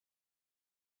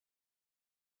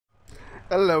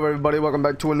Hello everybody, welcome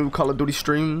back to a new Call of Duty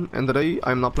stream, and today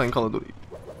I'm not playing Call of Duty.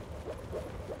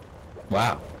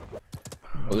 Wow.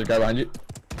 Was there a guy behind you?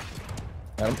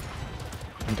 Hit him.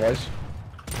 Hit him twice.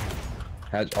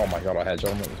 Hedge. Oh my god, I hedge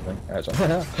on him. Hedge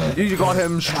on. You got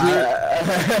him straight.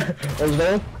 What was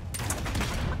that?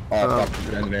 Oh fuck,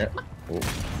 good engineer. Oh.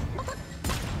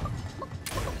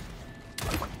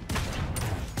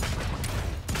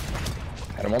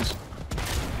 Hit him once.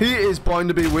 He is bound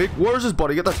to be weak. Where's his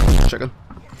buddy? Get that chicken.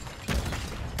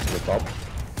 Good top.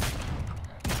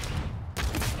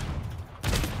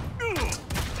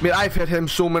 Mate, I've hit him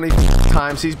so many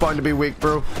times. He's bound to be weak,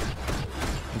 bro.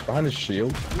 He's behind his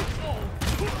shield.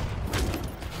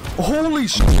 Holy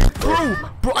shit, bro!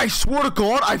 Bro, I swear to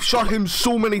God, I've shot him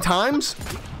so many times.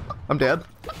 I'm dead.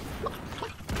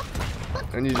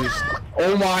 And you just...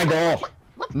 Oh my god!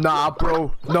 Nah,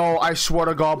 bro. No, I swear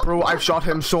to God, bro. I've shot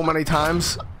him so many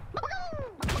times.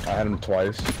 I hit him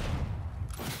twice.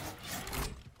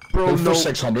 Bro, for no.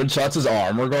 600, so that's his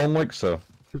armor going like, so.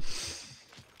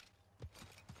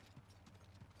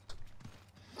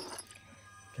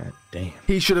 God damn.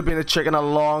 He should have been a chicken a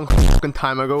long fucking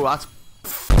time ago. That's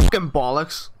fucking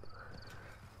bollocks.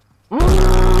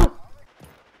 Oh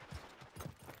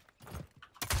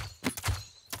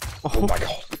my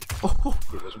god. Oh.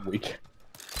 He was weak.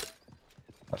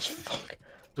 That's fuck.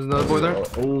 There's another boy there.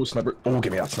 Oh, sniper. Oh,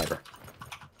 give me that sniper.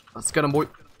 Let's get him, boy.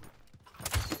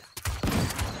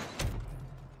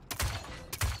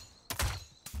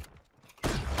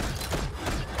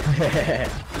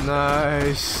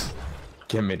 Nice.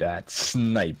 Give me that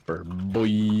sniper,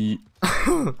 boy.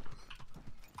 Like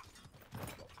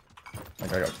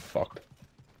I got fucked.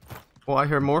 Oh, I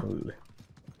hear more. Ooh.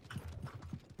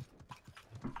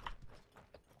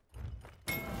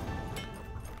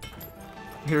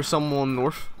 Here's someone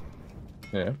north.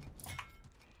 Yeah.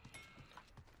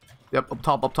 Yep, up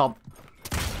top, up top.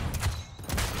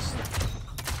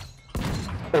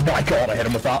 Oh my god, I hit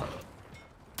him with that.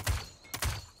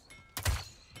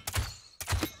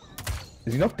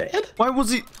 Is he not dead? Why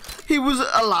was he? He was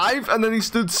alive and then he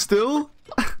stood still.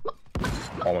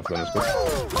 Oh my goodness.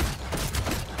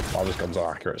 Oh, this gun's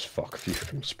accurate as fuck if you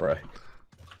can spray.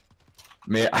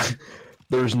 Mate,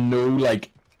 there's no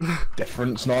like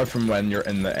difference now from when you're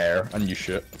in the air and you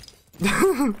shoot.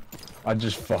 I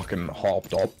just fucking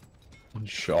hopped up and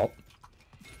shot.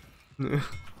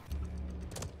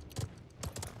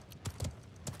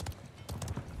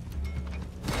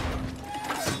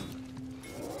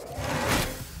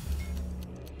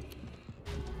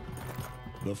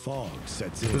 The fog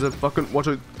sets in. There's a fucking watch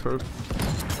out turret.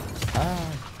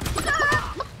 Ah.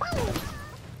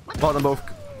 Bought them both.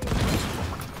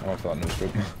 Oh, I thought no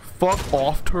scope. Fuck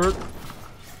off, turret.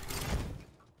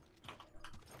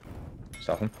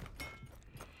 Stop him.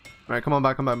 Alright, come on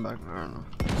back, come back, back. I don't know.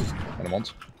 Hit him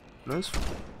once. Nice.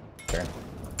 Okay.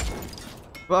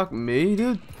 Fuck me,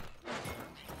 dude.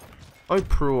 How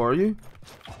pro are you?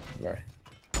 Very.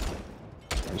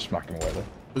 Just smack him away there.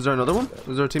 Is there another one?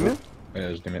 Is there a teammate? Yeah,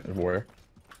 there's a teammate, there's a warrior.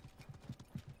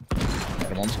 Hit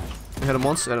him once. I hit him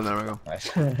once, and there we go.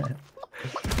 Nice.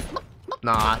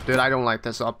 Nah, dude, I don't like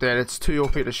this update. It's too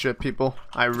OP to shit, people.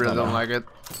 I really don't like it.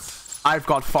 I've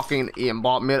got fucking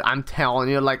aimbot, mate. I'm telling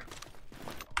you, like...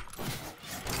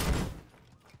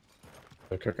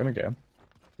 They're cooking again.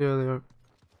 Yeah, they are.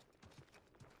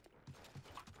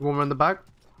 You going around the back?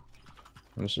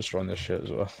 I'm just destroying this shit as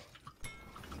well.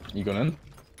 You going in?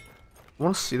 I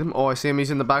want to see them. Oh, I see him.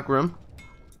 He's in the back room.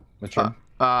 Which room?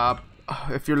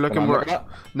 If you're looking I'm where... looking at?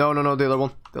 No, no, no, the other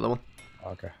one. The other one.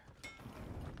 Okay.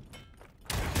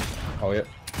 Oh yeah.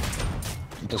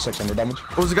 Does 600 damage.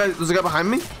 Oh, there's a guy behind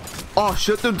me? Oh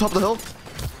shit, dude, top of the hill.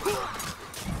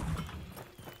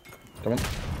 Come on.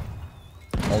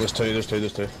 Oh, there's two.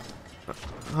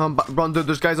 Run, dude,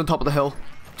 there's guys on top of the hill.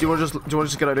 Do you want to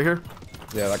just get out of here?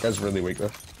 Yeah, that guy's really weak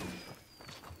though.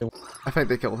 I think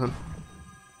they killed him.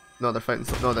 No, they're fighting.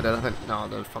 No, they did. I think. No,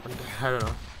 they're fucking. I don't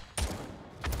know.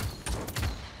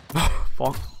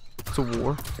 Fuck. It's a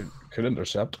war. Could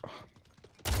intercept.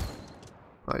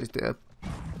 Oh, he's dead.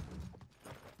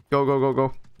 Go, go, go,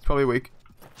 go. He's probably weak.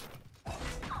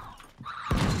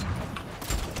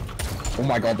 Oh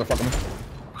my god, they're fucking me.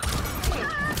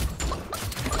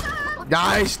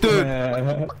 Nice, dude.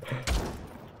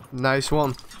 Nice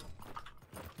one.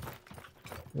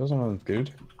 Doesn't look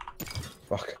good.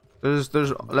 Fuck. There's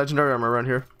legendary armor around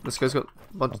here. This guy's got.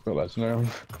 I've got legendary.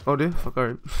 Oh, dude. Fuck,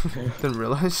 alright. Didn't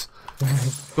realize.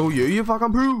 Go you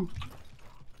fucking pro.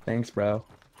 Thanks, bro.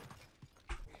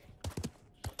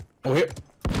 Oh, here.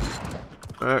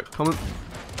 Alright, coming.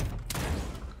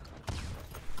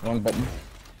 Wrong button.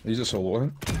 He's a solo, I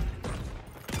think.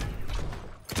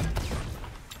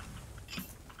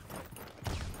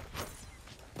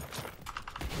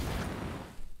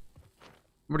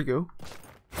 Where'd he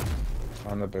go?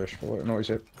 On the bush. No,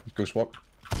 he's it. Go swap.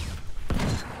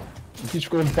 He keeps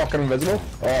going fucking invisible.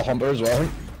 Oh, Hunter as well.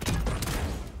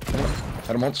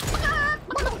 Hit him once.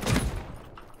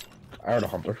 I heard a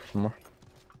Hunter somewhere.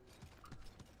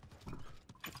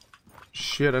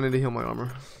 Shit, I need to heal my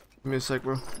armor. Give me a sec,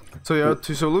 bro. So yeah,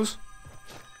 2 solos?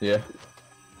 Yeah.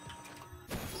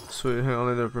 Sweet, hang on,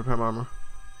 I need to prepare my armor.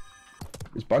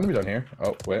 He's bound to be down here.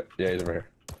 Oh, wait. Yeah, he's over here.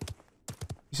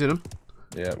 You seen him?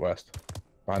 Yeah, west.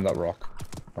 Behind that rock.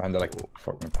 Behind that, like,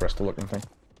 fucking crystal looking thing.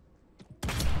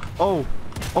 Oh!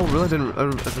 Oh, really? I didn't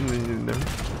even know.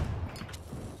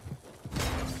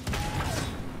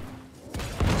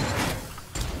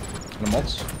 In the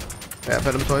mods. Yeah, I've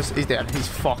hit him twice. He's dead. He's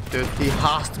fucked, dude. He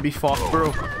has to be fucked,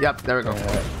 bro. Yep, there we go.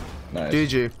 Nice.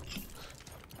 GG.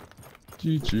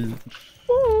 GG.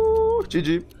 Ooh,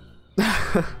 GG.